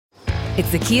It's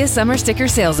the Kia Summer Sticker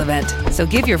Sales Event, so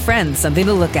give your friends something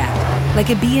to look at, like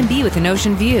a B&B with an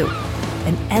ocean view,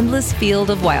 an endless field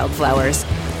of wildflowers,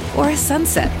 or a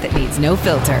sunset that needs no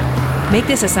filter. Make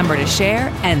this a summer to share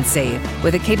and save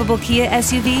with a capable Kia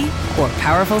SUV or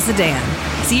powerful sedan.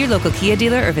 See your local Kia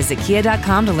dealer or visit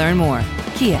kia.com to learn more.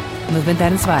 Kia, movement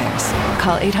that inspires.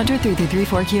 Call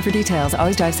 800-3334-KIA for details.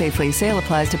 Always drive safely. Sale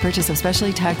applies to purchase of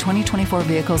specially tagged 2024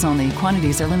 vehicles only.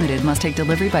 Quantities are limited. Must take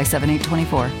delivery by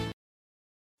 7/8/24.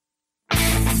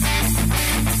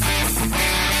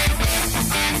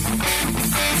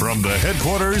 From the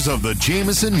headquarters of the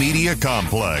Jameson Media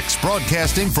Complex,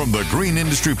 broadcasting from the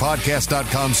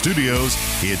GreenIndustryPodcast.com studios,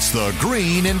 it's the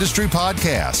Green Industry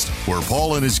Podcast, where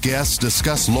Paul and his guests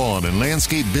discuss lawn and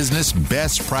landscape business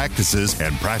best practices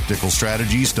and practical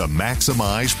strategies to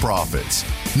maximize profits.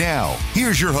 Now,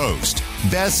 here's your host,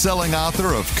 best-selling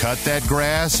author of Cut That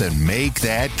Grass and Make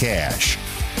That Cash,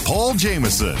 Paul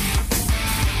Jameson.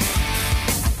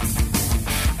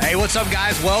 Hey, what's up,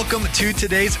 guys? Welcome to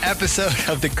today's episode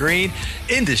of the Green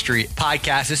Industry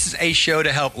Podcast. This is a show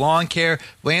to help lawn care,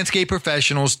 landscape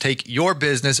professionals take your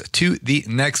business to the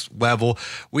next level.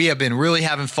 We have been really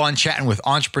having fun chatting with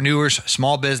entrepreneurs,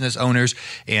 small business owners,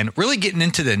 and really getting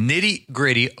into the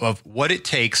nitty-gritty of what it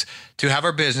takes to have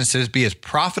our businesses be as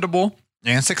profitable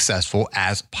and successful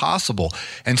as possible.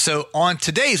 And so on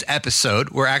today's episode,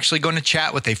 we're actually going to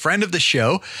chat with a friend of the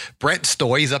show, Brent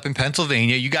Stoy. He's up in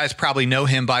Pennsylvania. You guys probably know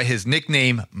him by his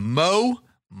nickname, Mo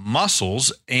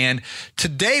Muscles. And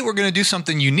today we're going to do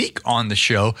something unique on the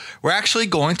show. We're actually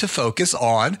going to focus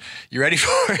on, you ready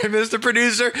for it, Mr.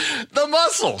 Producer? The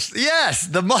muscles. Yes,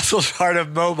 the muscles part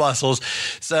of Mo Muscles.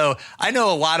 So I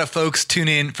know a lot of folks tune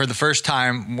in for the first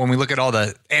time when we look at all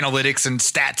the analytics and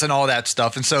stats and all that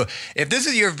stuff. And so if this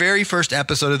is your very first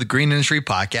episode of the Green Industry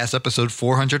Podcast, episode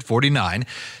 449,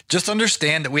 just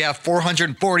understand that we have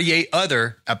 448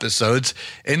 other episodes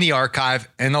in the archive,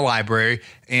 in the library.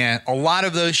 And a lot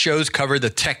of those shows cover the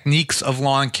techniques of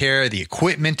lawn care, the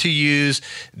equipment to use,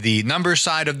 the number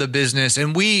side of the business.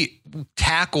 And we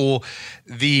tackle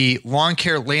the lawn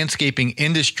care landscaping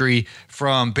industry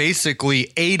from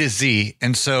basically A to Z.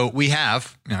 And so we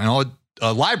have,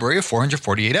 a library of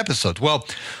 448 episodes. Well,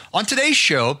 on today's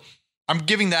show, I'm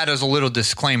giving that as a little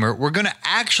disclaimer. We're going to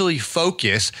actually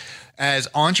focus as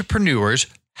entrepreneurs.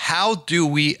 How do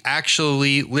we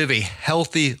actually live a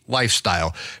healthy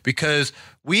lifestyle? Because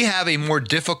we have a more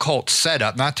difficult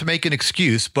setup, not to make an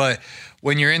excuse, but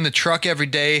when you're in the truck every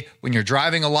day, when you're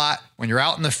driving a lot, when you're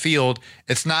out in the field,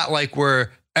 it's not like we're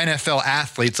NFL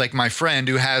athletes like my friend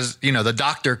who has, the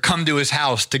doctor come to his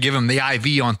house to give him the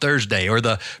IV on Thursday, or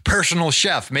the personal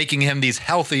chef making him these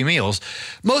healthy meals.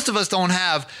 Most of us don't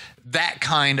have that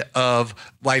kind of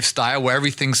lifestyle where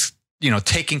everything's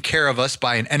taken care of us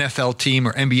by an NFL team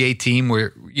or NBA team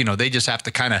where, they just have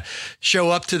to kind of show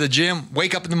up to the gym,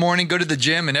 wake up in the morning, go to the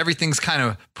gym, and everything's kind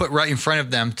of put right in front of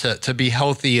them to be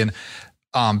healthy and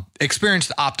experience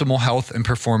the optimal health and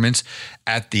performance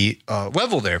at the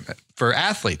level there for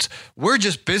athletes. We're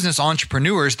just business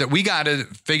entrepreneurs that we got to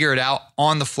figure it out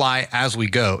on the fly as we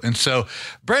go. And so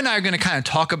Brett and I are going to kind of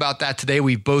talk about that today.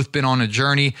 We've both been on a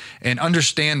journey and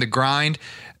understand the grind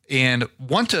and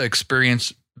want to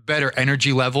experience better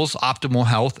energy levels, optimal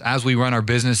health as we run our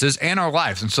businesses and our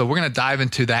lives. And so we're going to dive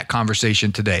into that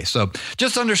conversation today. So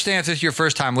just understand, if this is your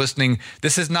first time listening,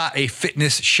 this is not a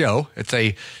fitness show. It's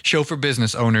a show for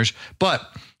business owners. But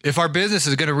if our business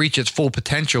is going to reach its full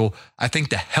potential, I think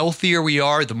the healthier we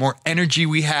are, the more energy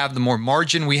we have, the more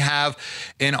margin we have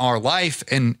in our life,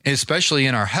 and especially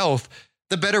in our health,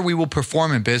 the better we will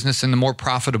perform in business and the more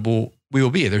profitable we will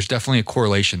be. There's definitely a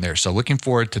correlation there. So looking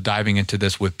forward to diving into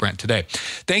this with Brent today.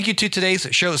 Thank you to today's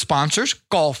show sponsors,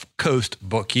 Gulf Coast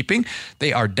Bookkeeping.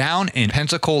 They are down in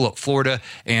Pensacola, Florida,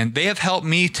 and they have helped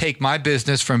me take my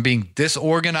business from being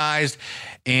disorganized.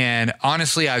 And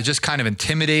honestly, I was just kind of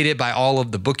intimidated by all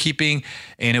of the bookkeeping,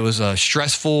 and it was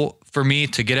stressful for me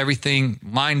to get everything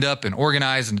lined up and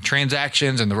organized, and the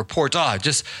transactions and the reports.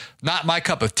 Just not my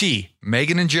cup of tea.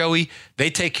 Megan and Joey, they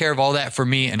take care of all that for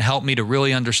me and help me to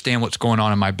really understand what's going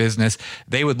on in my business.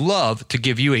 They would love to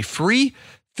give you a free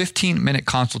 15-minute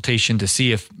consultation to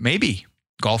see if maybe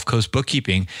Gulf Coast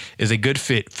Bookkeeping is a good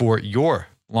fit for your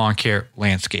lawn care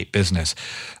landscape business.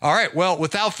 All right. Well,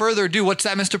 without further ado, what's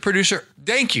that, Mr. Producer?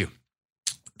 Thank you.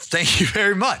 Thank you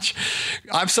very much.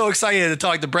 I'm so excited to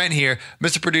talk to Brent here.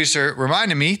 Mr. Producer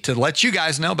reminded me to let you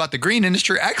guys know about the Green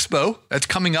Industry Expo that's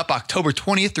coming up October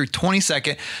 20th through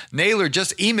 22nd. Naylor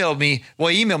just emailed me. Well,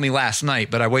 he emailed me last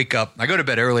night, but I go to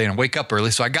bed early and wake up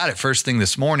early. So I got it first thing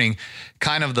this morning.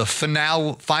 kind of the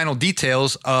final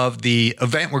details of the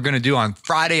event we're going to do on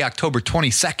Friday, October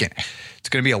 22nd. It's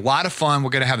going to be a lot of fun.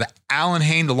 We're going to have the Alan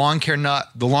Hain, the lawn care nut,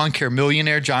 the lawn care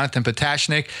millionaire, Jonathan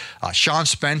Potashnik, Sean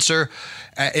Spencer,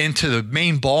 into the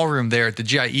main ballroom there at the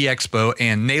GIE Expo,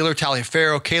 and Naylor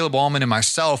Taliaferro, Caleb Allman, and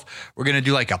myself. We're going to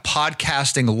do like a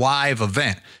podcasting live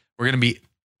event. We're going to be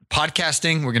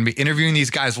podcasting. We're going to be interviewing these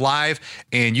guys live,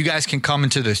 and you guys can come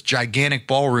into this gigantic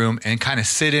ballroom and kind of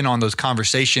sit in on those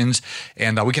conversations,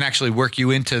 and we can actually work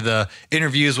you into the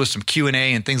interviews with some Q&A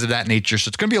and things of that nature. So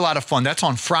it's going to be a lot of fun. That's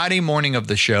on Friday morning of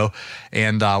the show,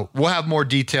 and we'll have more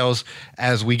details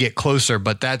as we get closer,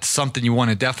 but that's something you want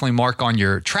to definitely mark on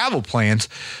your travel plans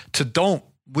to don't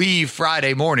leave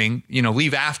Friday morning,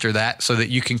 leave after that so that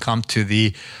you can come to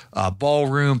the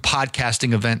ballroom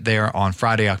podcasting event there on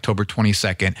Friday, October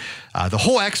 22nd. The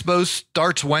whole expo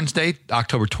starts Wednesday,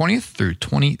 October 20th through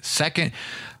 22nd.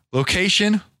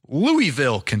 Location,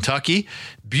 Louisville, Kentucky.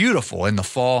 Beautiful in the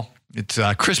fall. It's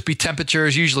crispy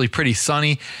temperatures, usually pretty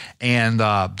sunny, and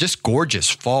just gorgeous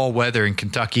fall weather in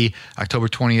Kentucky, October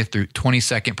 20th through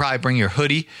 22nd. Probably bring your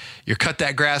hoodie, your Cut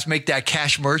That Grass, Make That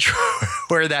Cash merch,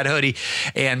 wear that hoodie.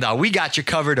 And we got you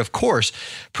covered, of course.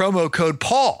 Promo code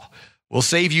Paul will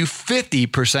save you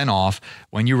 50% off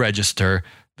when you register.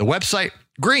 The website,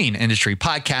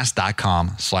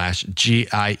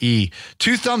 greenindustrypodcast.com/GIE.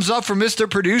 2 thumbs up for Mr.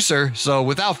 Producer. So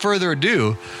without further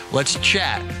ado, let's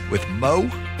chat with Mo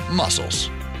Muscles.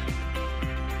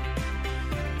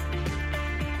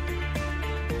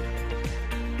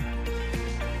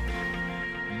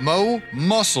 Mo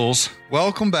Muscles,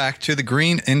 welcome back to the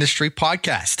Green Industry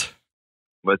Podcast.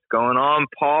 What's going on,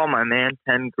 Paul? My man,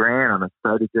 10 grand. I'm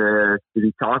excited to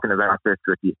be talking about this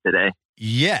with you today.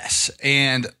 Yes,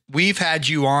 and we've had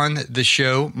you on the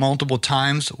show multiple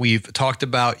times. We've talked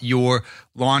about your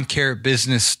lawn care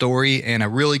business story and a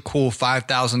really cool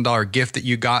 $5,000 gift that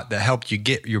you got that helped you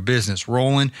get your business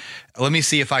rolling. Let me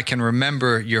see if I can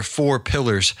remember your 4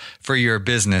 pillars for your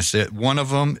business. One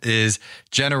of them is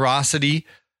generosity,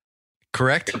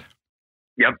 correct?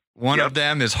 Yep. One of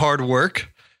them is hard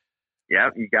work.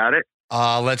 Yep, you got it.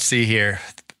 Let's see here.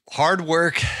 Hard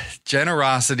work,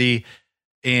 generosity,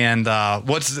 and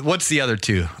what's the other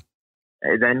 2?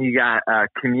 And then you got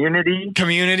community,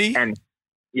 and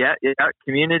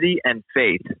community and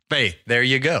faith. Faith. There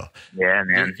you go. Yeah,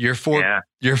 man. Your 4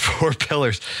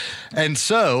 pillars. And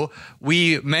so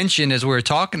we mentioned as we were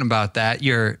talking about that,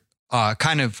 your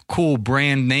kind of cool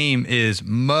brand name is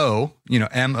Mow.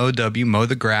 MOW, mow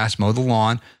the grass, mow the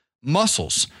lawn,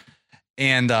 Muscles.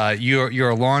 And you're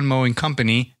a lawn mowing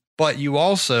company, but you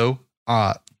also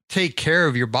take care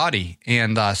of your body.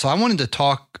 And so I wanted to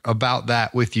talk about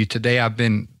that with you today. I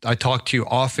talked to you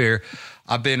off air.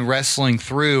 I've been wrestling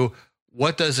through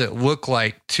what does it look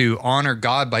like to honor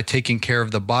God by taking care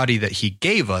of the body that he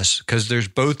gave us? Because there's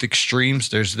both extremes.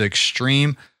 There's the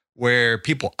extreme where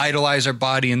people idolize their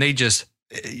body and they just,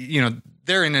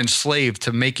 they're enslaved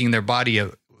to making their body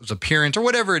appearance or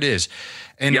whatever it is.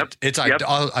 And it's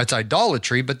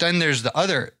idolatry. But then there's the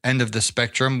other end of the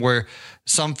spectrum where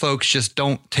some folks just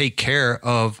don't take care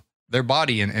of their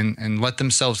body and let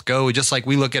themselves go. Just like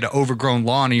we look at an overgrown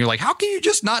lawn and you're like, how can you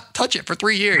just not touch it for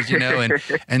 3 years?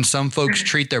 And some folks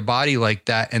treat their body like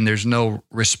that, and there's no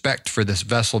respect for this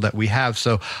vessel that we have.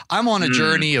 So I'm on a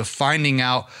journey of finding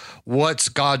out what's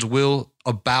God's will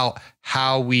about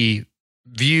how we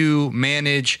view,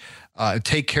 manage,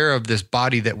 take care of this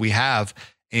body that we have.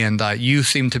 And you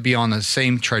seem to be on the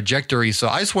same trajectory. So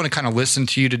I just want to kind of listen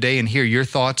to you today and hear your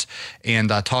thoughts and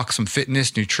talk some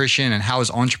fitness, nutrition, and how as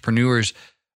entrepreneurs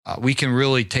we can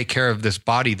really take care of this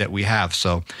body that we have.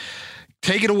 So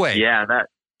take it away. Yeah,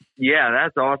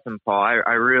 that's awesome, Paul.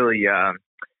 I really I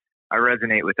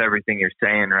resonate with everything you're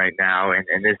saying right now.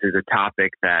 And this is a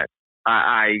topic that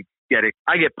I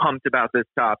get pumped about this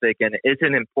topic, and it's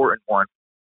an important one.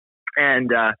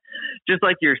 And just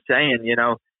like you're saying,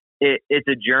 it's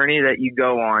a journey that you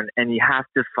go on, and you have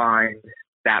to find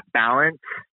that balance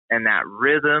and that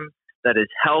rhythm that is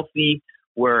healthy,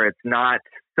 where it's not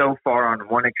so far on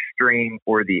one extreme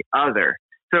or the other.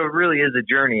 So it really is a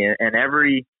journey, and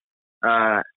every,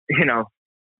 what's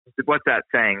that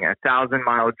saying?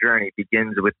 1,000-mile journey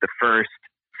begins with the first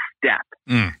step.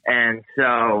 And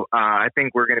so I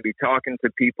think we're going to be talking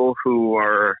to people who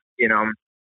are,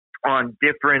 on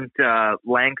different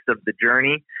lengths of the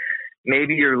journey.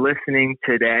 Maybe you're listening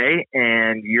today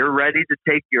and you're ready to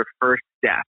take your first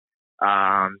step.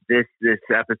 This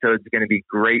episode is going to be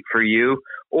great for you.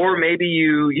 Or maybe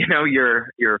you're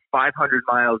 500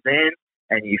 miles in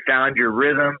and you found your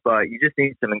rhythm, but you just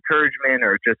need some encouragement,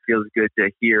 or it just feels good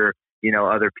to hear,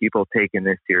 other people taking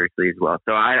this seriously as well.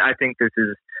 So I think this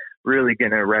is really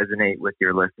going to resonate with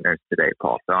your listeners today,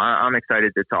 Paul. So I'm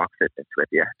excited to talk fitness with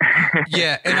you.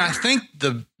 Yeah. And I think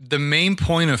the main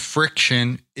point of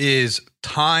friction is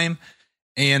time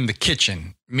and the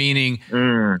kitchen, meaning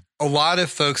a lot of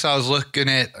folks, I was looking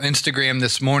at Instagram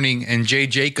this morning, and Jay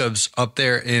Jacobs up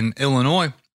there in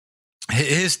Illinois,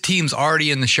 his team's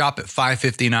already in the shop at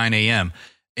 5:59 a.m.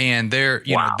 And they're,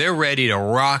 you know, they're ready to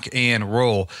rock and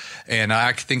roll. And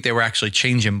I think they were actually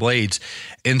changing blades.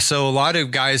 And so a lot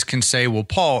of guys can say, well,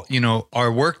 Paul, you know,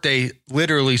 our workday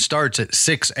literally starts at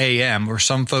 6 a.m. or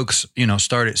some folks, you know,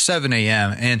 start at 7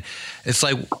 a.m. And it's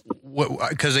like,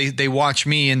 because they watch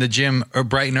me in the gym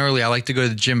bright and early. I like to go to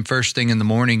the gym first thing in the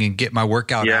morning and get my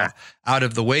workout out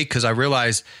of the way, because I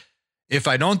realize if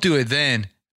I don't do it then,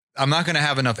 I'm not going to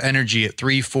have enough energy at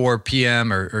 3, 4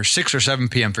 p.m. or 6 or 7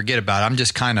 p.m. Forget about it. I'm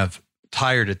just kind of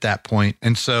tired at that point.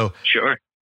 And so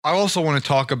I also want to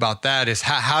talk about that is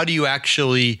how do you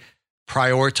actually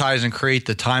prioritize and create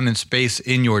the time and space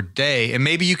in your day? And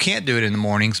maybe you can't do it in the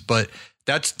mornings, but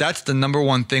that's the number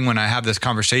one thing when I have this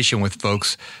conversation with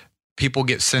folks. People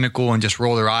get cynical and just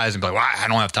roll their eyes and be like, well, I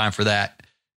don't have time for that.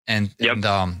 And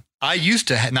I used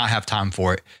to not have time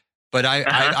for it. But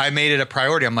I made it a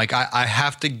priority. I'm like, I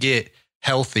have to get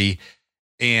healthy.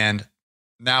 And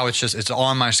now it's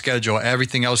on my schedule.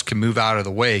 Everything else can move out of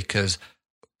the way because,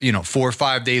 you know, 4 or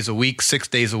 5 days a week, 6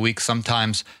 days a week,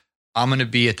 sometimes I'm going to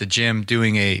be at the gym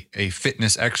doing a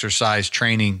fitness exercise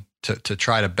training to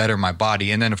try to better my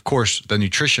body. And then, of course, the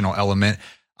nutritional element.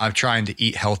 I'm trying to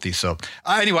eat healthy. So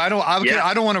anyway, I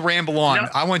don't want to ramble on. No.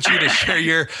 I want you to share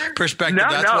your perspective.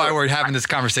 That's why we're having this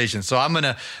conversation. So I'm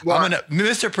gonna,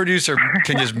 Mr. Producer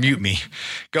can just mute me.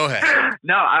 Go ahead.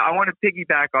 No, I want to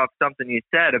piggyback off something you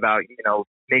said about, you know,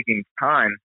 making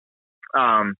time.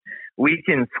 We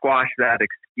can squash that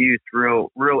excuse real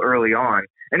early on,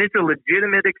 and it's a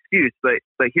legitimate excuse. But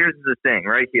here's the thing,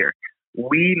 right here: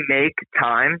 we make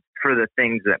time for the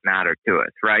things that matter to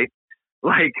us, right?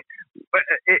 Like,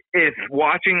 if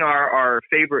watching our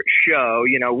favorite show,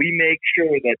 you know, we make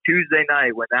sure that Tuesday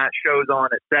night when that show's on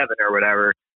at 7 or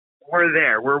whatever, we're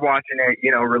there. We're watching it,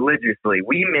 you know, religiously.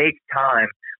 We make time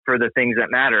for the things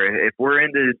that matter. If we're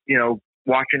into, you know,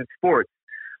 watching sports,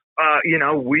 you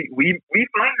know, we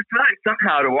find the time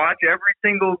somehow to watch every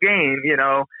single game, you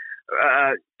know.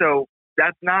 So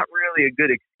that's not really a good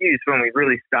excuse when we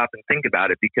really stop and think about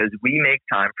it, because we make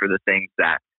time for the things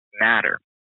that matter.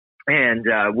 And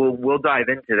we'll dive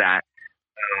into that,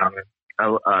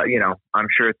 you know, I'm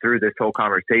sure through this whole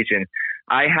conversation.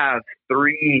 I have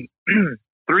three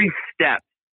steps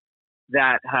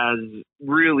that has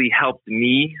really helped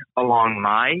me along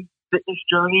my fitness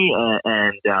journey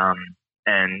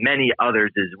and many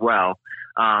others as well.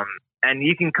 And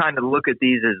you can kind of look at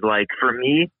these as like, for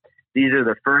me, these are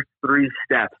the first 3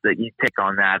 steps that you take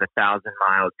on that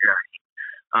 1,000-mile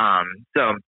journey.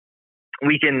 So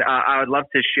we can, I would love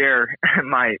to share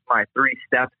my 3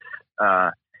 steps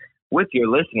with your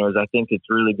listeners. I think it's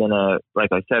really going to, like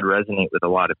I said, resonate with a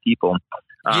lot of people.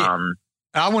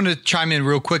 I want to chime in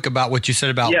real quick about what you said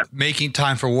about making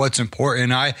time for what's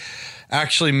important. I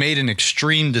actually made an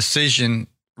extreme decision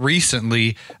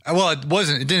recently. Well,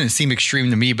 it didn't seem extreme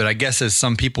to me, but I guess as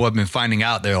some people have been finding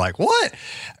out, they're like, what?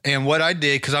 And what I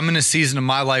did, because I'm in a season of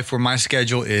my life where my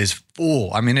schedule is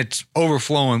full. I mean, it's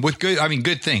overflowing with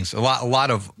good things. A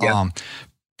lot of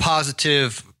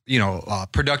positive, you know,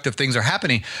 productive things are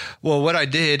happening. Well, what I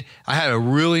did, I had a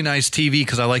really nice TV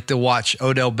because I like to watch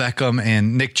Odell Beckham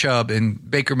and Nick Chubb and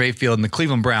Baker Mayfield and the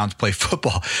Cleveland Browns play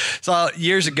football. So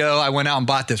years ago, I went out and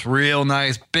bought this real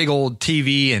nice big old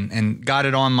TV and got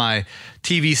it on my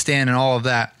TV stand and all of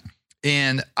that.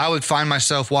 And I would find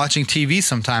myself watching TV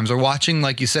sometimes, or watching,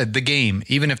 like you said, the game,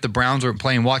 even if the Browns weren't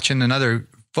playing, watching another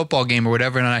football game or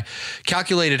whatever. And I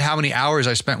calculated how many hours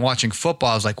I spent watching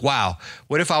football. I was like, wow,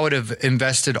 what if I would have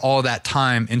invested all that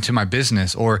time into my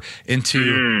business or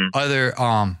into other,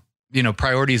 you know,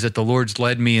 priorities that the Lord's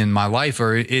led me in my life,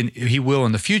 or he will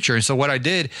in the future. And so what I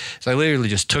did is I literally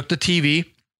just took the TV,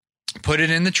 put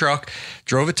it in the truck,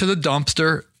 drove it to the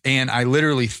dumpster, and I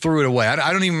literally threw it away.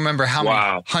 I don't even remember how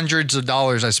many hundreds of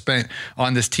dollars I spent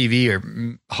on this TV,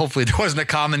 or hopefully there wasn't a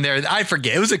comment there. I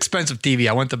forget. It was expensive TV.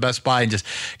 I went to Best Buy and just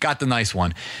got the nice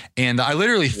one. And I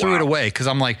literally threw it away because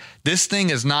I'm like, this thing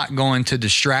is not going to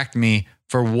distract me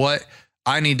for what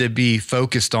I need to be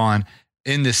focused on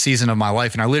in this season of my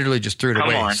life. And I literally just threw it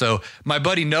away. So my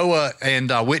buddy Noah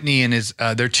and Whitney and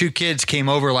their 2 kids came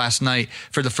over last night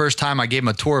for the first time. I gave them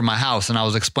a tour of my house, and I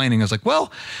was explaining, I was like,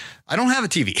 well, I don't have a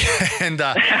TV and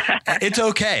it's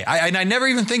okay. I never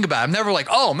even think about it. I'm never like,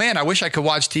 oh man, I wish I could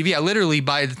watch TV. I literally,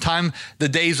 by the time the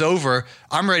day's over,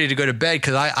 I'm ready to go to bed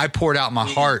because I poured out my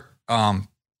heart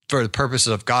for the purposes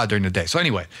of God during the day. So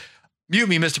anyway, mute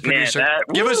me, Mr. Producer.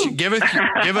 Man,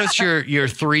 give us your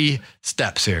 3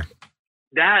 steps here.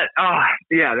 That's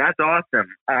awesome.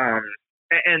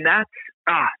 And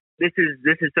this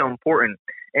is so important.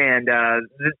 And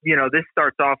this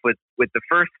starts off with the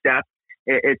first step.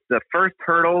 It's the first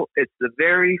hurdle. It's the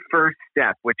very first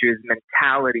step, which is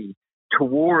mentality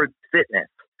towards fitness.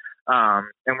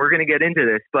 And we're going to get into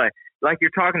this, but like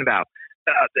you're talking about,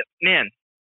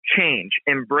 change,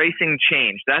 embracing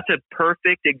change. That's a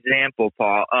perfect example,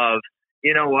 Paul, of,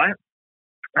 you know what?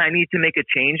 I need to make a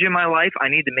change in my life. I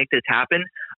need to make this happen.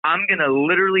 I'm going to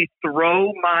literally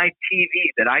throw my TV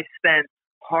that I spent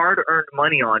hard-earned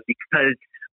money on because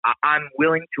I'm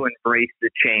willing to embrace the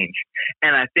change.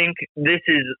 And I think this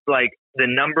is like the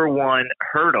number one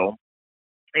hurdle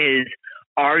is,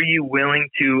 are you willing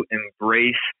to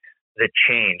embrace the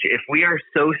change? If we are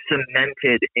so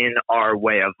cemented in our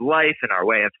way of life and our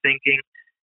way of thinking,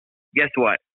 guess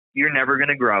what? You're never going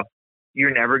to grow.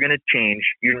 You're never going to change.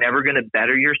 You're never going to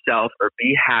better yourself or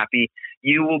be happy.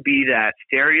 You will be that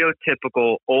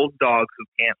stereotypical old dog who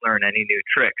can't learn any new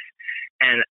tricks.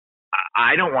 And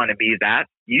I don't want to be that.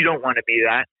 You don't want to be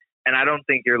that. And I don't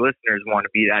think your listeners want to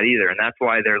be that either. And that's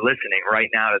why they're listening right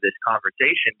now to this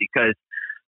conversation, because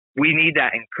we need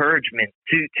that encouragement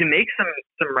to make some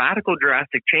radical,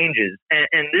 drastic changes.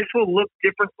 And this will look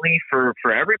differently for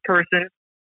every person.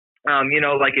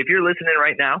 Like if you're listening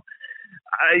right now,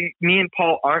 me and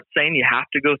Paul aren't saying you have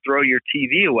to go throw your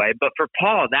TV away, but for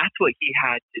Paul, that's what he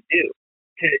had to do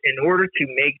in order to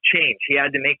make change. He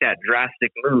had to make that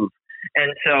drastic move.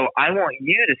 And so I want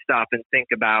you to stop and think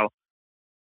about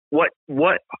what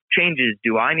changes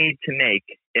do I need to make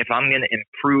if I'm going to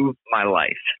improve my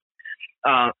life?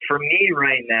 For me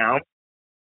right now,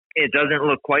 it doesn't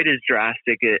look quite as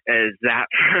drastic as that.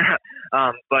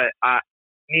 But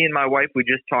me and my wife, we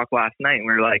just talked last night and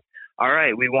we were like, all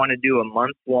right, we want to do a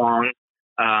month-long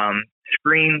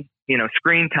screen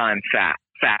time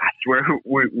fast where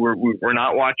we're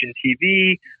not watching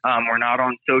TV, we're not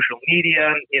on social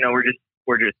media,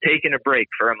 we're just taking a break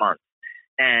for a month.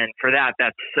 And for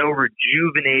that's so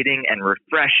rejuvenating and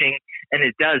refreshing. And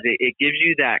it gives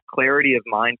you that clarity of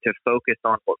mind to focus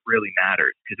on what really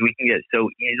matters, because we can get so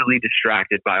easily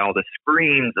distracted by all the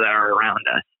screens that are around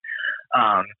us.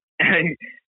 And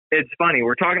it's funny,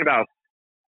 we're talking about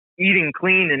eating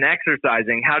clean and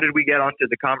exercising. How did we get onto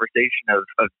the conversation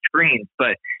of screens?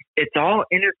 But it's all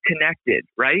interconnected,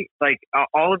 right? Like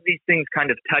all of these things kind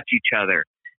of touch each other.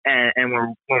 And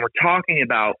when we're talking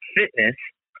about fitness,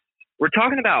 we're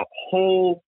talking about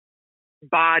whole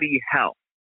body health,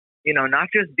 not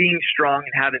just being strong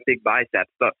and having big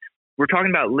biceps, but we're talking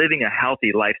about living a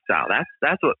healthy lifestyle.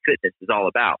 That's what fitness is all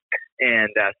about. And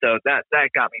so that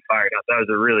got me fired up. That was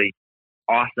a really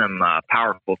awesome,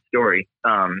 powerful story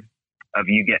of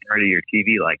you getting rid of your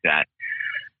TV like that.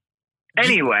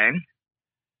 Anyway,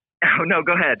 oh no,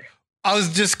 go ahead. I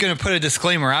was just going to put a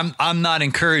disclaimer. I'm not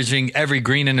encouraging every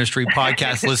Green Industry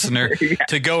podcast listener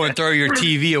to go and throw your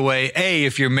TV away. A,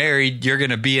 if you're married, you're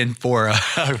going to be in for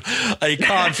a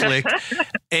conflict.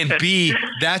 And B,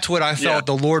 that's what I felt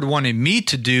the Lord wanted me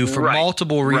to do for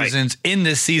multiple reasons in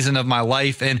this season of my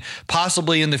life. And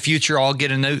possibly in the future, I'll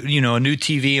get a new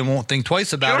TV and won't think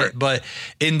twice about it. But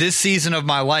in this season of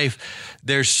my life,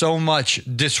 there's so much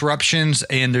disruptions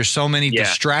and there's so many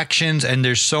distractions and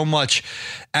there's so much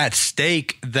at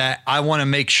stake that I want to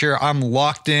make sure I'm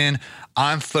locked in,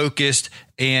 I'm focused,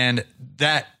 and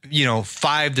that,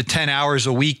 5 to 10 hours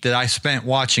a week that I spent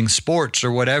watching sports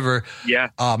or whatever,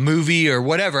 movie or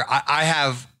whatever,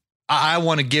 I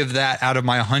want to give that out of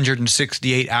my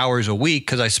 168 hours a week,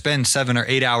 because I spend 7 or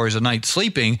 8 hours a night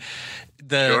sleeping.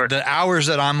 The hours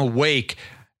that I'm awake,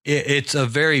 it's a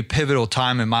very pivotal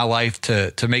time in my life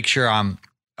to make sure I'm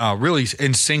really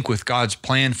in sync with God's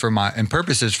plan and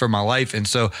purposes for my life. And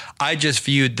so I just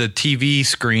viewed the TV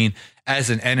screen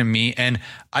as an enemy. And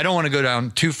I don't want to go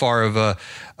down too far of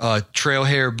a trail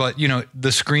here, but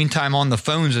the screen time on the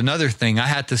phone's another thing. I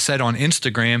had to set on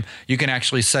Instagram. You can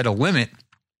actually set a limit.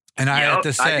 And I had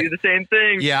to set, I do the same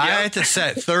thing. Yeah, I had to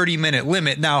set 30-minute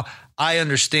limit. Now, I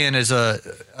understand as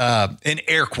in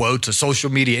air quotes, a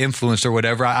social media influencer or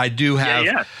whatever, I do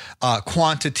have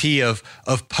quantity of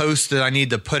posts that I need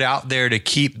to put out there to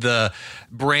keep the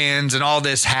brands and all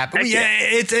this happening.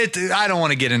 I don't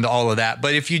want to get into all of that.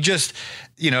 But if you just,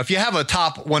 if you have a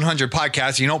top 100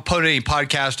 podcasts, you don't put any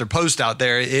podcast or post out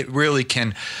there, it really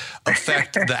can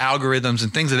affect the algorithms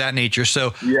and things of that nature.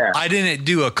 So I didn't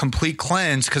do a complete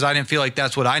cleanse because I didn't feel like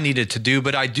that's what I needed to do,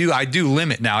 but I do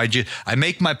limit now. I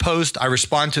make my post, I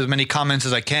respond to as many comments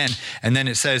as I can, and then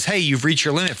it says, hey, you've reached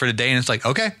your limit for the day. And it's like,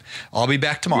 okay, I'll be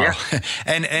back tomorrow. Yeah.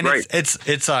 and right.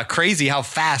 it's crazy how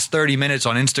fast 30 minutes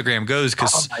on Instagram goes.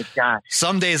 Cause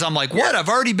some days I'm like, what? I've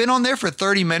already been on there for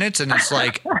 30 minutes. And it's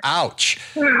like, ouch.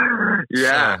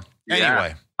 Yeah. So,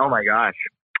 anyway. Oh my gosh.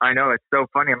 I know, it's so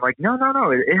funny. I'm like, no,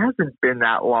 it hasn't been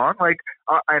that long. Like,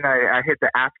 and I hit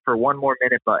the ask for 1 more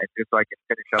minute button just so I can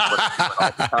finish up what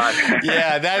I'm doing all the time.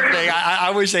 Yeah, that thing. I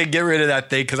wish they'd get rid of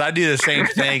that thing because I do the same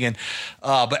thing. And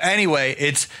but anyway,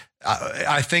 it's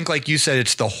I think, like you said,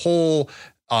 it's the whole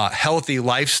healthy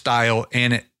lifestyle,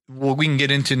 and we can get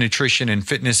into nutrition and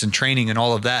fitness and training and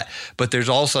all of that. But there's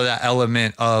also that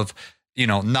element of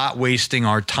not wasting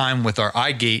our time with our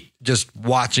eye gate, just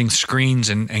watching screens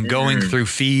and going through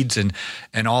feeds and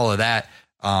all of that,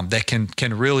 that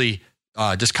can really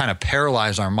just kind of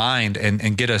paralyze our mind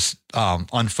and get us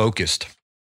unfocused.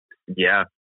 Yeah,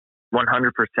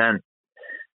 100%.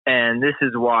 And this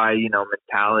is why,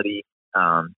 mentality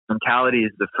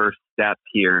is the first step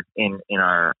here in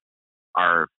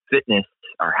our fitness,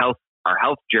 our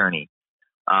health journey.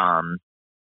 And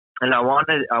I want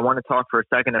to talk for a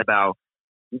second about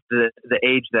the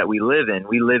age that we live in.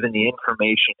 We live in the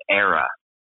information era.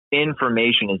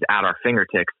 Information is at our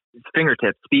fingertips.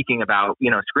 Speaking about,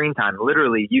 screen time,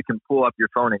 literally you can pull up your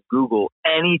phone and Google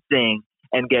anything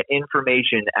and get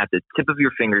information at the tip of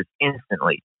your fingers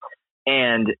instantly.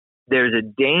 And there's a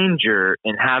danger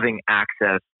in having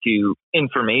access to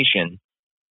information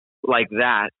like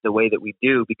that, the way that we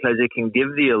do, because it can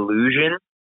give the illusion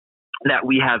that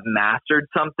we have mastered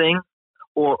something,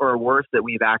 or worse, that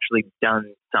we've actually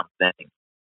done something.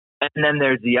 And then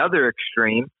there's the other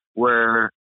extreme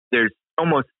where there's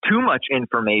almost too much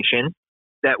information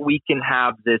that we can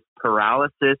have this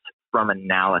paralysis from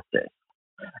analysis.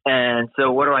 And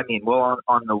so what do I mean? Well,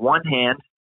 on the one hand,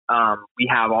 we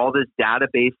have all this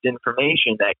data-based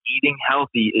information that eating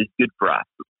healthy is good for us.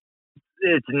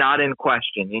 It's not in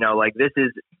question. This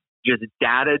is just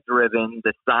data-driven.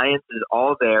 The science is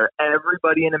all there.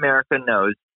 Everybody in America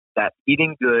knows that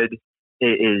eating good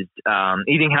is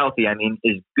eating healthy.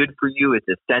 Is good for you. It's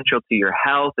essential to your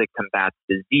health. It combats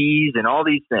disease and all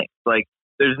these things. Like,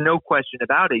 there's no question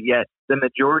about it. Yet the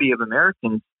majority of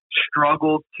Americans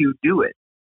struggle to do it.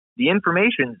 The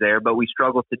information's there, but we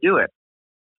struggle to do it.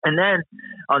 And then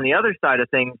on the other side of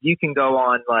things, you can go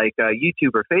on like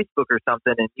YouTube or Facebook or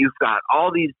something, and you've got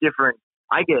all these different.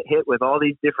 I get hit with all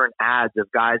these different ads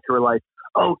of guys who are like,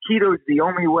 oh, keto's the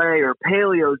only way, or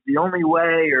paleo's the only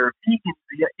way, or vegan's,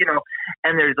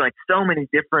 and there's like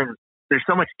there's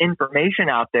so much information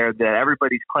out there that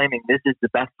everybody's claiming this is the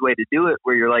best way to do it,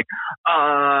 where you're like,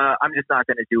 I'm just not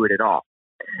going to do it at all.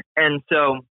 And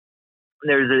so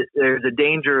there's a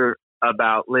danger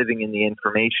about living in the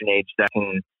information age that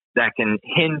can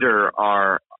hinder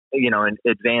our,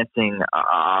 advancing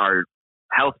our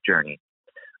health journey.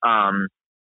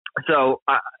 So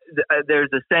there's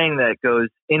a saying that goes,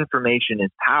 information is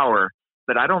power,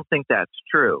 but I don't think that's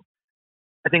true.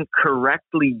 I think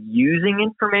correctly using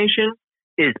information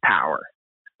is power,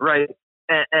 right?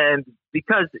 And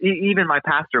because even my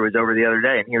pastor was over the other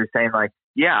day and he was saying like,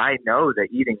 yeah, I know that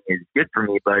eating is good for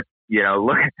me, but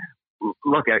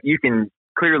look at, you can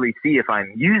clearly see if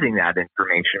I'm using that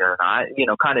information or not,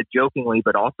 kind of jokingly,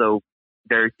 but also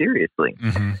very seriously.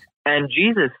 Mm-hmm. And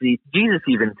Jesus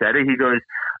even said it. He goes,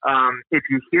 if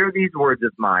you hear these words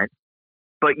of mine,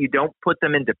 but you don't put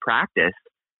them into practice,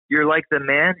 you're like the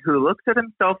man who looks at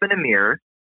himself in a mirror,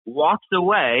 walks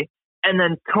away, and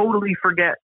then totally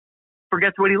forgets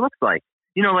what he looks like.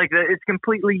 It's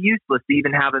completely useless to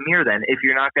even have a mirror then if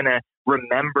you're not going to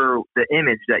remember the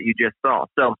image that you just saw.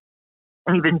 So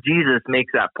even Jesus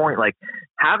makes that point, like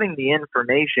having the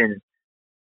information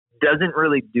doesn't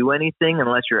really do anything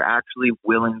unless you're actually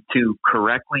willing to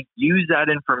correctly use that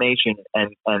information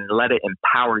and let it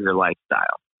empower your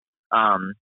lifestyle.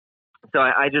 So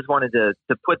I just wanted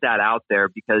to put that out there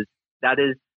because that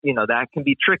is, that can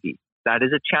be tricky. That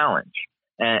is a challenge,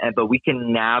 but we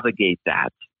can navigate that.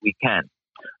 We can.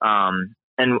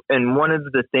 And one of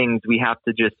the things we have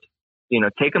to just,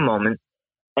 take a moment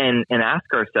and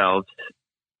ask ourselves,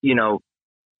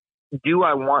 do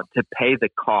I want to pay the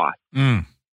cost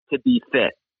to be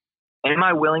fit? Am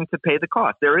I willing to pay the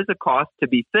cost? There is a cost to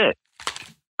be fit,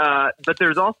 but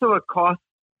there's also a cost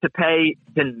to pay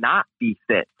to not be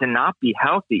fit, to not be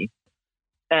healthy.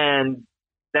 And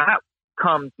that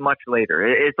comes much later.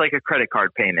 It's like a credit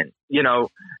card payment.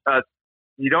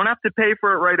 You don't have to pay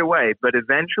for it right away, but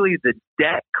eventually the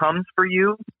debt comes for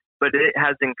you, but it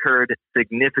has incurred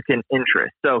significant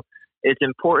interest. So it's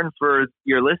important for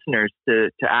your listeners to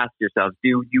ask yourselves,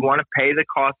 do you want to pay the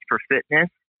cost for fitness,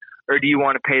 or do you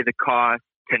want to pay the cost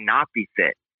to not be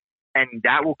fit? And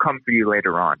that will come for you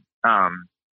later on.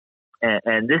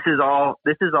 And this is all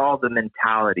the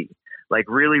mentality, like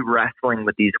really wrestling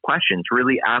with these questions,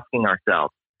 really asking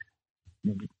ourselves,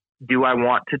 do I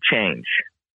want to change?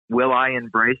 Will I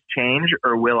embrace change,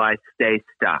 or will I stay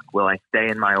stuck? Will I stay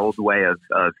in my old way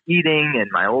of eating and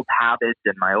my old habits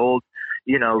and my old,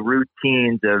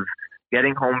 routines of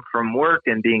getting home from work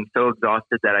and being so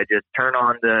exhausted that I just turn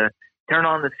on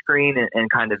the screen and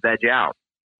kind of veg out?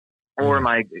 Or am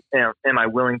I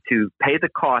willing to pay the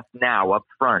cost now up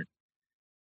front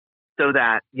so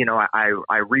that,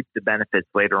 I reap the benefits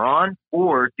later on?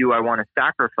 Or do I want to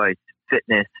sacrifice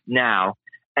fitness now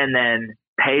and then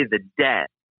pay the debt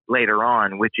later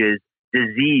on, which is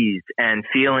disease and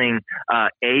feeling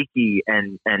achy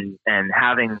and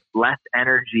having less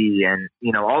energy and,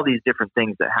 all these different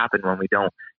things that happen when we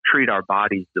don't treat our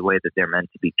bodies the way that they're meant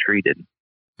to be treated.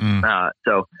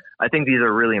 So I think these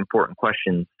are really important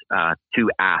questions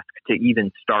to ask, to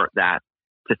even start that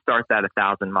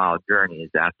 1,000-mile journey, is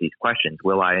to ask these questions.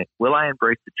 Will I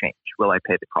embrace the change? Will I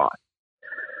pay the cost?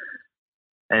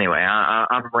 Anyway,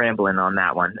 I'm rambling on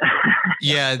that one.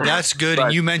 Yeah, that's good.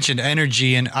 And you mentioned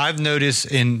energy, and I've noticed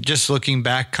in just looking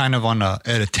back kind of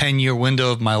at a 10-year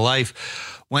window of my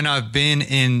life, when I've been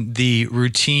in the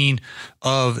routine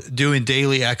of doing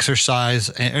daily exercise,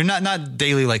 or not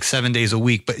daily like 7 days a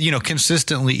week, but,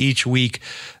 consistently each week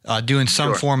doing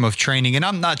some form of training. And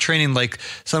I'm not training like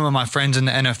some of my friends in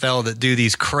the NFL that do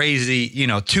these crazy,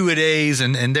 2-a-days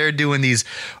and they're doing these,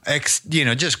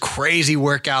 just crazy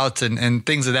workouts and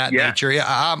things of that nature.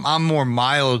 I'm more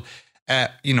mild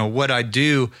at, what I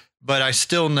do. But I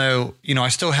still know, I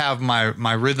still have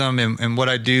my rhythm and what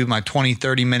I do, my 20,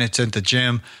 30 minutes at the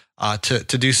gym to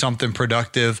do something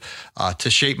productive, to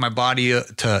shape my body,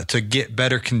 to get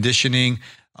better conditioning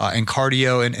and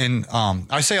cardio. And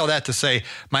I say all that to say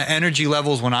my energy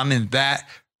levels when I'm in that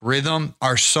rhythm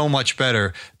are so much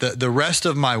better. The rest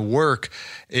of my work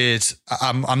is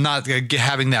I'm not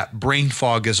having that brain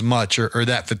fog as much or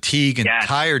that fatigue and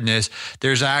tiredness.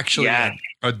 There's actually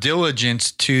a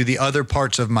diligence to the other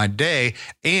parts of my day,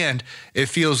 and it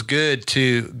feels good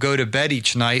to go to bed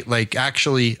each night like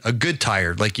actually a good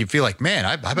tired. Like you feel like, man,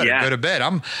 I better go to bed.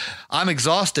 I'm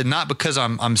exhausted, not because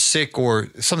I'm sick or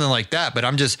something like that, but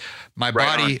I'm just my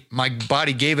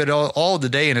body gave it all the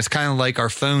day, and it's kind of like our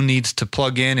phone needs to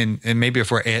plug in, and maybe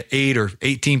if we're at 8 or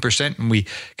 18% and we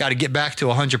got to get back to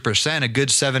 100%, a good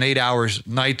 7-8 hours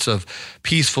nights of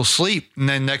peaceful sleep, and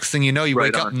then next thing you know, you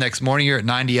wake up the next morning, you're at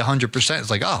 90-100%. It's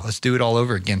like, oh, let's do it all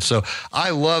over again. So I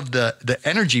love the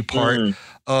energy part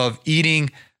of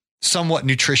eating somewhat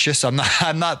nutritious. I'm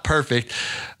not perfect,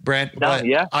 Brent, but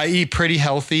I eat pretty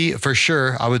healthy for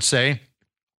sure, I would say.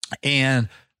 And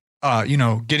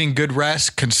getting good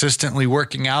rest, consistently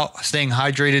working out, staying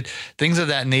hydrated, things of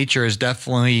that nature has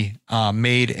definitely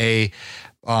made a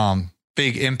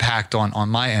big impact on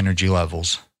my energy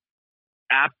levels.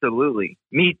 Absolutely.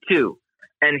 Me too.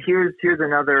 And here's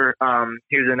another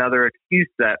excuse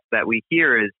that we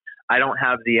hear is, I don't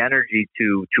have the energy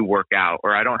to work out,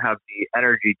 or I don't have the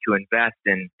energy to invest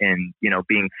in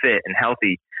being fit and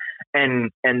healthy.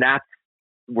 And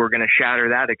we're going to shatter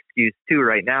that excuse too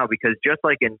right now, because just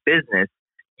like in business,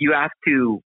 you have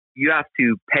to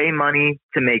pay money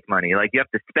to make money. Like you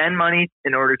have to spend money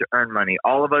in order to earn money.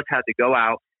 All of us had to go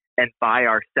out and buy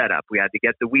our setup. We had to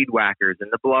get the weed whackers and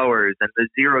the blowers and the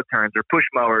zero turns or push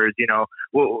mowers,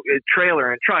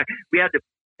 trailer and truck. We had to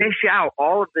fish out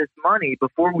all of this money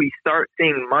before we start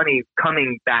seeing money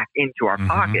coming back into our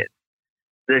pockets.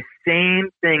 The same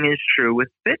thing is true with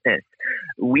fitness.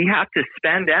 We have to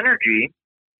spend energy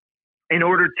in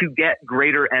order to get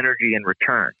greater energy in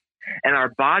return. And our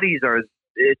bodies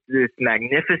it's this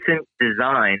magnificent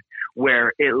design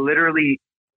where it literally,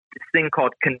 this thing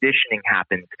called conditioning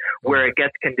happens, where it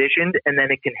gets conditioned and then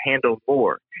it can handle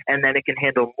more, and then it can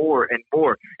handle more and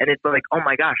more. And it's like, oh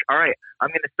my gosh, all right, I'm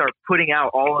going to start putting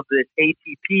out all of this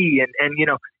ATP and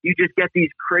you just get these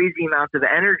crazy amounts of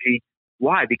energy.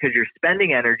 Why? Because you're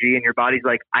spending energy and your body's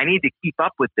like, I need to keep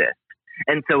up with this.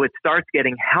 And so it starts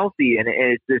getting healthy, and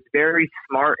it's this very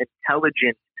smart,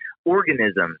 intelligent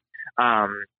organism.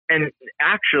 And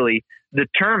actually, the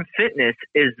term fitness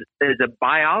is a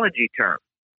biology term.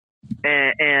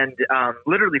 And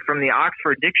literally from the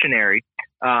Oxford Dictionary,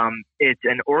 it's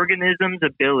an organism's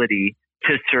ability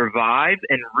to survive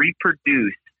and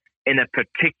reproduce in a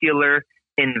particular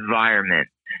environment.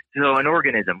 So an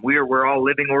organism, we're all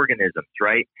living organisms,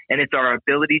 right? And it's our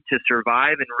ability to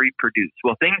survive and reproduce.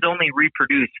 Well, things only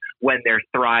reproduce when they're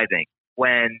thriving,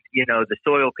 when, the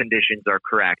soil conditions are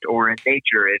correct, or in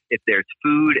nature, if there's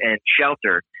food and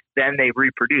shelter, then they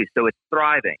reproduce. So it's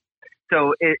thriving.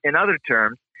 So in other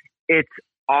terms, it's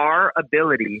our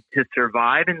ability to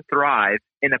survive and thrive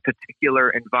in a particular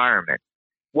environment.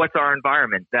 What's our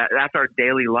environment? That's our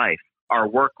daily life, our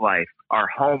work life, our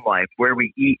home life, where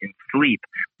we eat and sleep.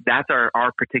 That's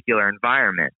our particular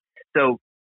environment. So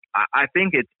I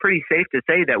think it's pretty safe to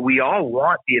say that we all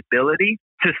want the ability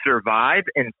to survive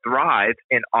and thrive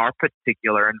in our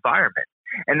particular environment.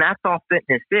 And that's all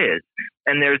fitness is.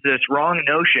 And there's this wrong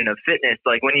notion of fitness.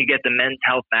 Like when you get the Men's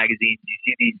Health magazines, you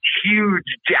see these huge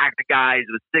jacked guys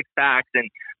with six packs, and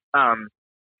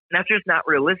that's just not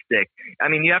realistic. I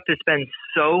mean, you have to spend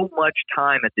so much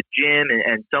time at the gym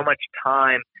and so much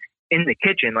time in the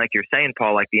kitchen, like you're saying,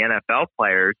 Paul, like the NFL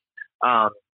players.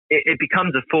 It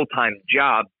becomes a full-time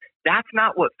job. That's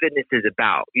not what fitness is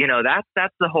about.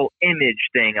 That's the whole image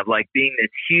thing of like being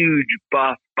this huge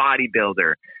buff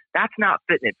bodybuilder. That's not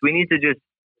fitness. We need to just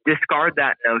discard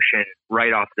that notion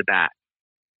right off the bat.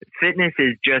 Fitness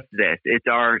is just this. It's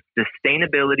our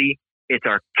sustainability. It's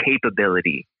our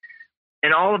capability.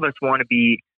 And all of us want to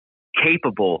be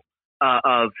capable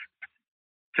of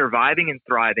surviving and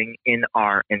thriving in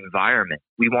our environment.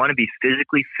 We want to be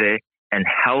physically fit and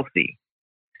healthy.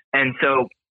 And so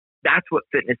that's what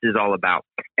fitness is all about.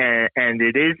 And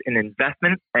it is an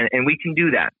investment, and we can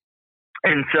do that.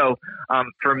 And so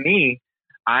for me,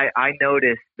 I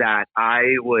noticed that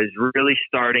I was really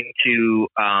starting to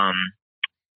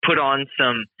put on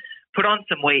some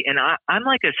weight, and I'm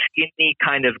like a skinny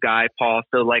kind of guy, Paul.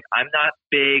 So like I'm not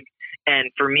big,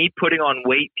 and for me putting on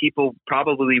weight, people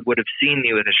probably would have seen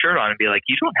me with a shirt on and be like,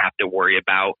 "You don't have to worry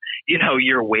about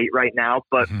your weight right now."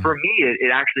 But for me,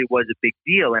 it actually was a big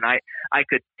deal, and I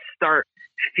could start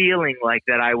feeling like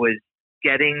that I was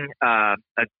getting a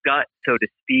gut, so to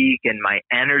speak, and my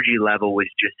energy level was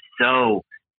just so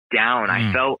down.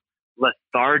 I felt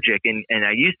lethargic, and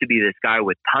I used to be this guy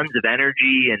with tons of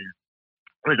energy and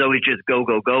was always just go,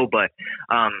 go, go. But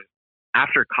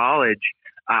after college,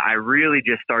 I really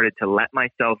just started to let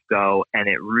myself go, and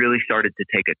it really started to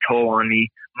take a toll on me.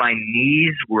 My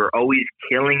knees were always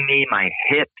killing me, my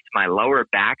hips, my lower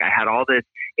back. I had all this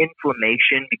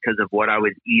inflammation because of what I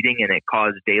was eating, and it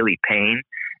caused daily pain.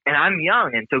 And I'm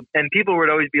young, and people would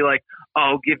always be like,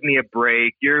 "Oh, give me a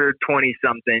break. You're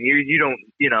 20-something. You don't,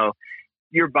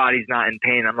 your body's not in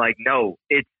pain." I'm like, "No,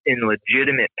 it's in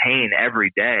legitimate pain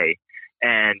every day,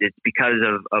 and it's because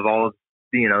of all of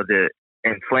the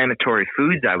inflammatory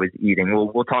foods I was eating."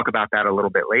 We'll talk about that a little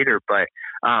bit later, but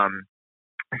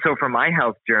so for my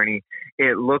health journey,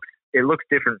 it looks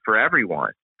different for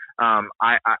everyone.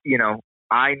 I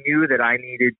knew that I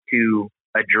needed to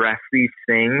address these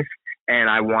things. And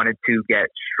I wanted to get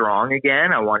strong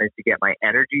again. I wanted to get my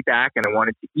energy back, and I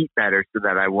wanted to eat better so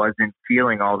that I wasn't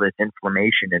feeling all this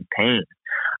inflammation and pain.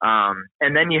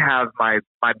 And then you have my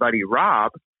buddy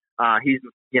Rob. He's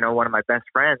one of my best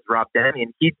friends, Rob Denny,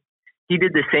 and he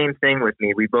did the same thing with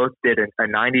me. We both did a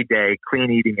 90-day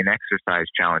clean eating and exercise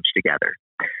challenge together.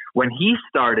 When he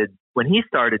started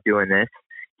doing this,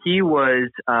 he was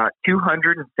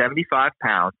 275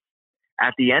 pounds.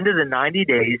 At the end of the 90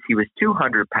 days, he was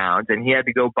 200 pounds, and he had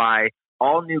to go buy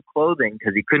all new clothing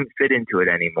because he couldn't fit into it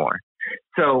anymore.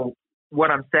 So what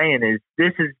I'm saying is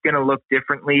this is going to look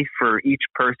differently for each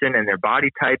person and their body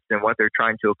types and what they're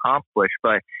trying to accomplish.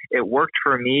 But it worked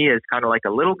for me as kind of like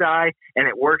a little guy, and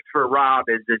it worked for Rob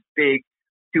as this big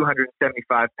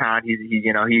 275 pound. He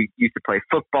used to play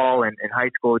football in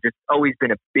high school, just always been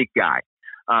a big guy.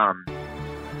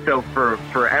 So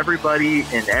for everybody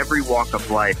in every walk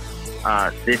of life,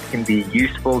 this can be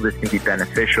useful, this can be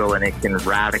beneficial, and it can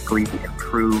radically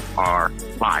improve our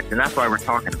lives. And that's why we're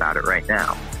talking about it right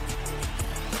now.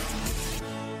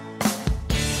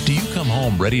 Do you come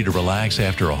home ready to relax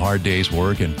after a hard day's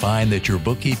work and find that your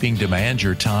bookkeeping demands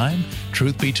your time?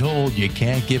 Truth be told, you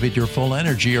can't give it your full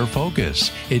energy or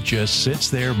focus. It just sits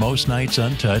there most nights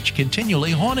untouched,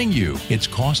 continually haunting you. It's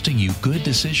costing you good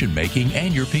decision-making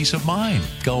and your peace of mind.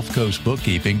 Gulf Coast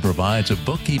Bookkeeping provides a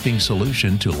bookkeeping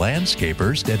solution to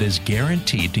landscapers that is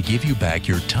guaranteed to give you back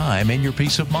your time and your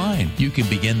peace of mind. You can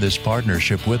begin this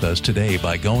partnership with us today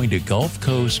by going to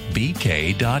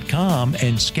GulfCoastBK.com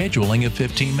and scheduling a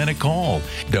 15-minute 15-minute call.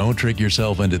 Don't trick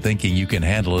yourself into thinking you can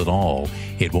handle it all.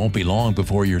 It won't be long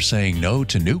before you're saying no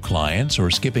to new clients or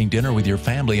skipping dinner with your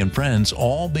family and friends,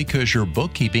 all because your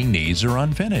bookkeeping needs are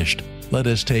unfinished. Let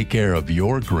us take care of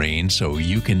your green so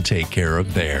you can take care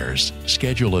of theirs.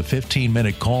 Schedule a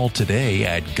 15-minute call today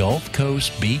at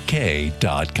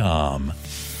GulfCoastBK.com.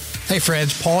 Hey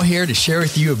friends, Paul here to share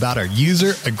with you about our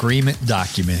user agreement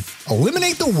document.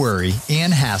 Eliminate the worry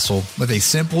and hassle with a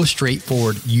simple,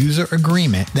 straightforward user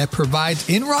agreement that provides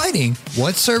in writing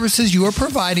what services you are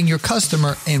providing your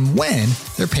customer and when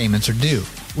their payments are due.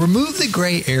 Remove the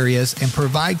gray areas and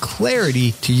provide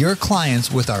clarity to your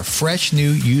clients with our fresh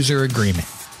new user agreement.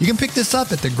 You can pick this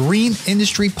up at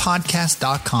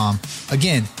thegreenindustrypodcast.com.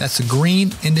 Again, that's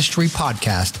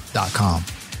thegreenindustrypodcast.com.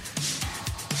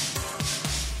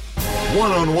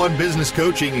 One-on-one business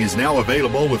coaching is now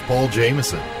available with Paul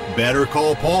Jameson. Better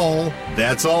call Paul.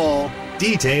 That's all.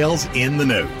 Details in the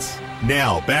notes.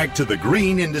 Now, back to the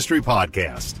Green Industry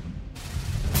Podcast.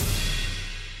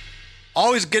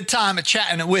 Always a good time at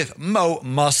chatting with Mo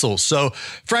Muscle. So,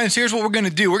 friends, here's what we're going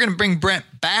to do. We're going to bring Brent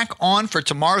back on for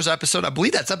tomorrow's episode. I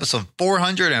believe that's episode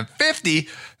 450.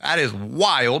 That is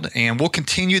wild. And we'll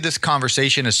continue this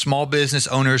conversation as small business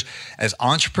owners, as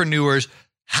entrepreneurs.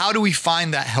 How do we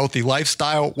find that healthy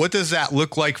lifestyle? What does that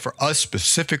look like for us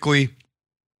specifically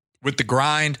with the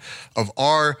grind of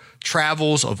our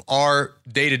travels, of our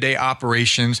day-to-day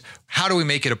operations? How do we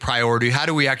make it a priority? How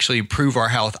do we actually improve our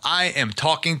health? I am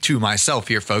talking to myself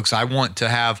here, folks. I want to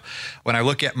have, when I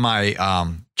look at my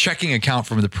checking account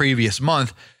from the previous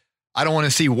month, I don't want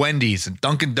to see Wendy's and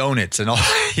Dunkin' Donuts and all.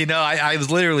 I was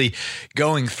literally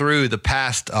going through the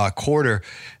past quarter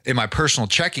in my personal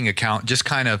checking account, just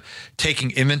kind of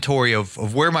taking inventory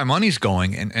of where my money's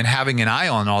going and having an eye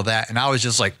on all that. And I was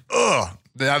just like, ugh.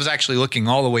 I was actually looking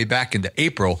all the way back into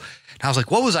April. And I was like,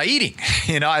 what was I eating?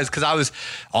 Because I was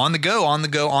on the go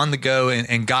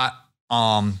and got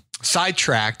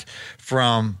sidetracked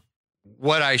from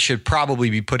what I should probably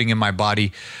be putting in my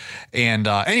body. And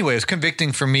anyway, it was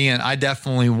convicting for me. And I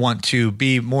definitely want to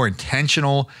be more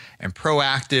intentional and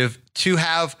proactive to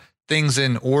have things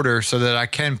in order so that I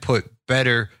can put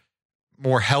better,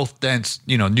 more health dense,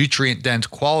 nutrient dense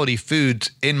quality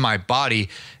foods in my body.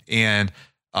 And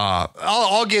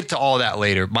I'll get to all that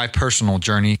later, my personal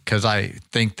journey, because I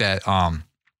think that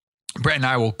Brent and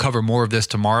I will cover more of this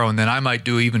tomorrow. And then I might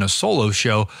do even a solo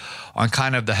show on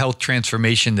kind of the health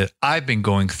transformation that I've been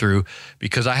going through,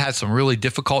 because I had some really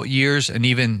difficult years. And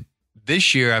even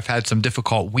this year, I've had some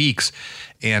difficult weeks.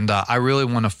 And I really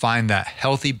want to find that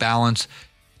healthy balance,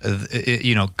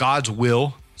 God's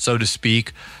will, so to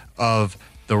speak, of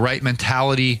the right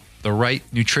mentality, the right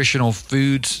nutritional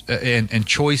foods and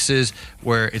choices,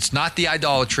 where it's not the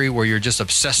idolatry where you're just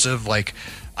obsessive, like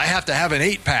I have to have an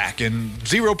 8-pack and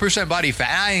 0% body fat.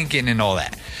 I ain't getting into all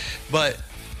that. But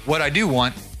what I do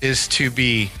want is to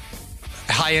be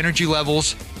high energy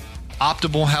levels,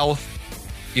 optimal health,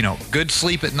 good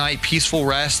sleep at night, peaceful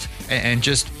rest, and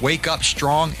just wake up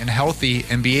strong and healthy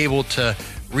and be able to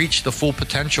reach the full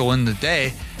potential in the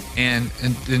day. And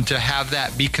to have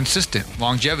that be consistent,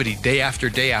 longevity, day after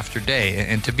day after day,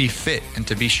 and to be fit and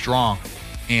to be strong.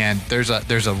 And there's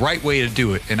a right way to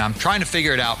do it. And I'm trying to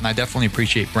figure it out. And I definitely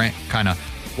appreciate Brent kind of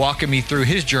walking me through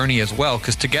his journey as well,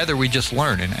 because together we just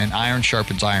learn, and iron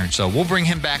sharpens iron. So we'll bring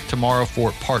him back tomorrow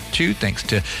for part 2. Thanks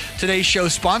to today's show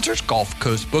sponsors, Gulf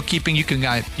Coast Bookkeeping. You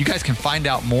guys can find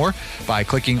out more by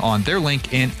clicking on their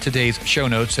link in today's show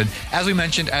notes. And as we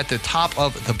mentioned at the top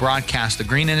of the broadcast, the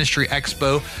Green Industry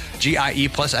Expo, GIE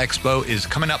Plus Expo, is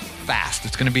coming up fast.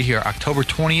 It's going to be here October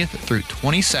 20th through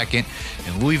 22nd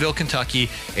in Louisville, Kentucky.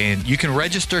 And you can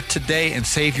register today and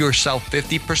save yourself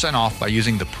 50% off by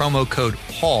using the promo code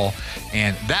Paul.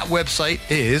 And that website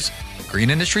is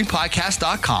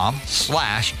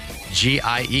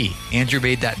greenindustrypodcast.com/GIE. Andrew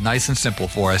made that nice and simple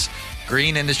for us.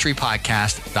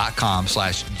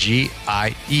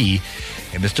 greenindustrypodcast.com/GIE.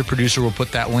 And Mr. Producer will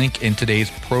put that link in today's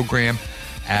program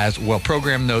as well,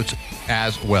 program notes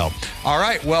as well. All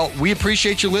right. Well, we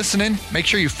appreciate you listening. Make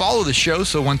sure you follow the show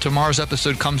so when tomorrow's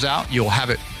episode comes out, you'll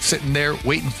have it sitting there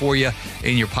waiting for you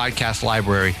in your podcast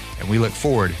library. And we look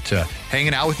forward to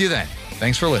hanging out with you then.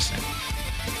 Thanks for listening.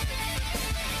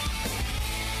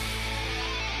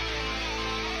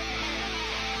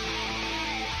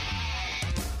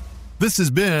 This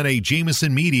has been a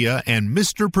Jameson Media and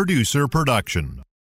Mr. Producer production.